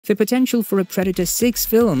The potential for a Predator 6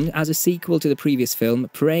 film as a sequel to the previous film,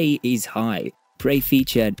 Prey, is high. Prey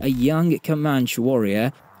featured a young Comanche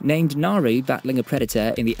warrior named Naru battling a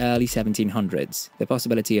predator in the early 1700s. The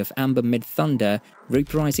possibility of Amber Mid-Thunder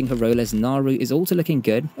reprising her role as Naru is also looking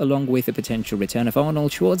good, along with the potential return of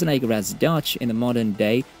Arnold Schwarzenegger as Dutch in the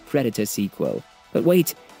modern-day Predator sequel. But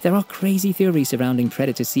wait, there are crazy theories surrounding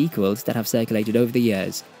Predator sequels that have circulated over the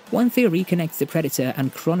years. One theory connects the Predator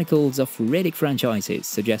and Chronicles of Riddick franchises,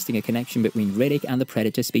 suggesting a connection between Riddick and the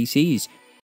Predator species.